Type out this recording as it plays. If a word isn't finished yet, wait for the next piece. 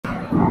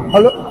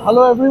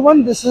Hello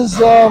everyone. This is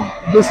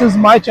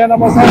my channel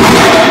Bazar.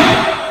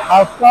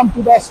 I've come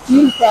to the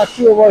steel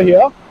factory over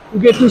here. You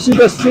get to see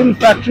the steel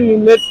factory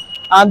inlet,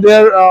 and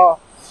their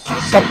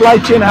supply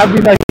chain have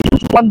been a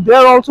huge one. They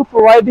are also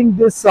providing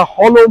this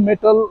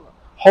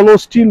hollow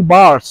steel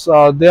bars.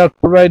 They are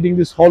providing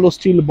this hollow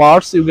steel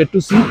bars. You get to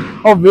see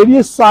of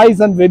various size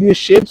and various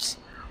shapes.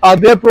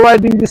 They are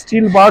providing the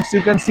steel bars.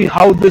 You can see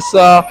how this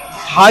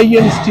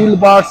high-end steel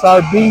bars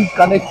are being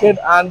connected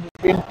and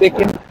being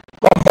taken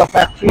from the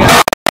factory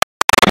and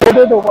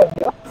loaded over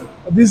here.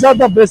 These are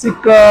the basic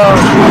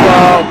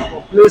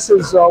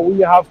places we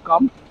have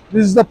come.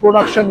 This is the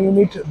production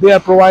unit they are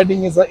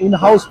providing is an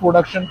in-house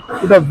production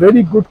with a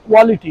very good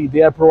quality.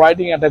 They are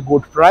providing at a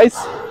good price.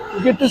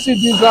 You get to see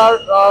these are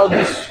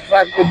this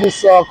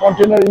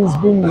container is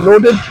being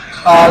loaded.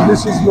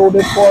 This is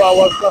loaded for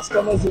our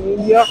customers in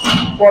India,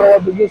 for our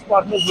business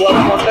partners who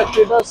have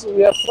contacted us.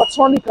 We have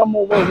personally come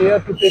over here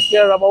to take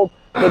care about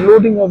the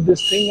loading of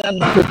this thing and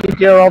to take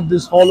care of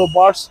these hollow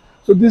bars.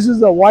 So this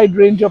is a wide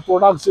range of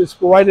products is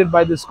provided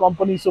by this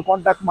company. So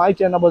contact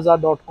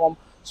mychinabazar.com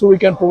so we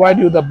can provide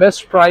you the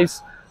best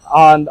price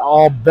and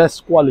our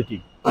best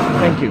quality.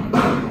 Thank you.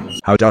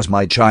 How does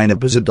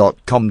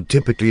mychinabazar.com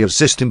typically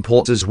assist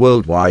importers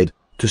worldwide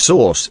to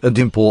source and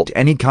import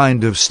any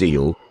kind of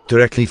steel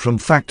directly from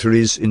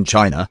factories in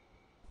China?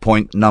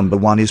 Point number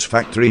 1 is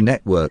factory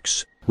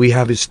networks. We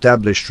have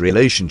established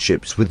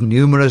relationships with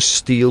numerous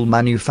steel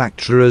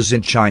manufacturers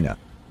in China.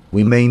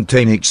 We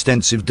maintain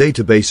extensive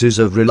databases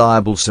of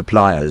reliable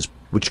suppliers,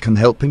 which can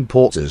help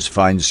importers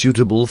find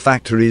suitable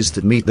factories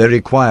that meet their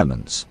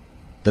requirements.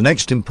 The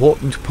next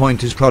important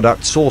point is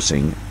product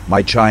sourcing.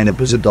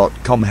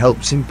 mychinabazar.com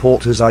helps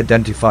importers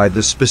identify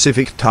the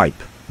specific type,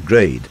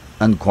 grade,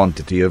 and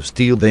quantity of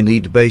steel they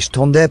need based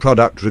on their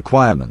product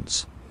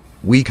requirements.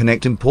 We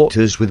connect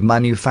importers with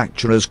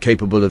manufacturers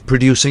capable of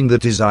producing the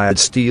desired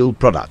steel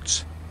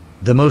products.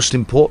 The most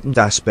important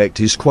aspect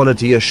is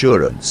quality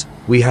assurance.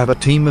 We have a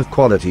team of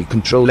quality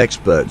control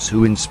experts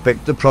who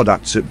inspect the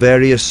products at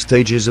various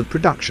stages of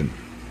production.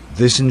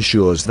 This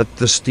ensures that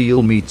the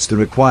steel meets the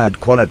required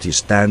quality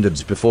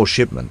standards before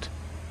shipment.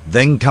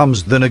 Then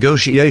comes the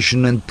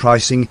negotiation and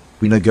pricing.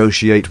 We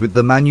negotiate with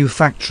the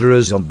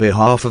manufacturers on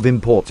behalf of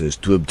importers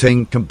to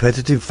obtain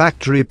competitive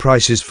factory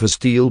prices for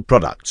steel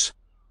products.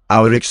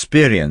 Our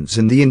experience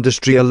in the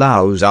industry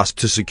allows us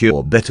to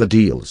secure better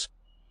deals.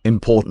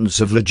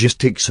 Importance of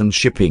logistics and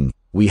shipping.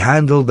 We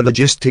handle the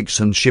logistics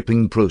and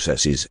shipping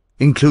processes,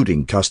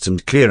 including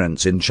customs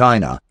clearance in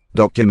China,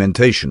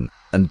 documentation,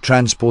 and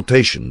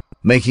transportation,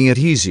 making it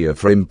easier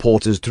for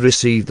importers to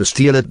receive the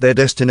steel at their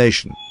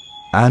destination.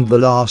 And the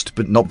last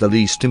but not the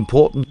least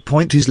important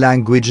point is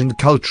language and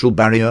cultural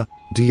barrier.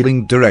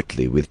 Dealing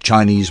directly with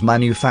Chinese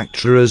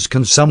manufacturers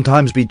can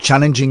sometimes be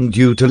challenging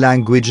due to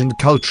language and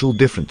cultural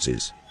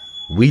differences.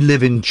 We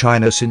live in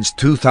China since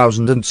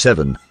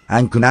 2007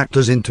 and can act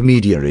as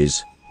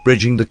intermediaries,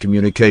 bridging the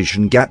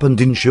communication gap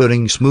and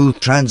ensuring smooth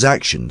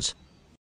transactions.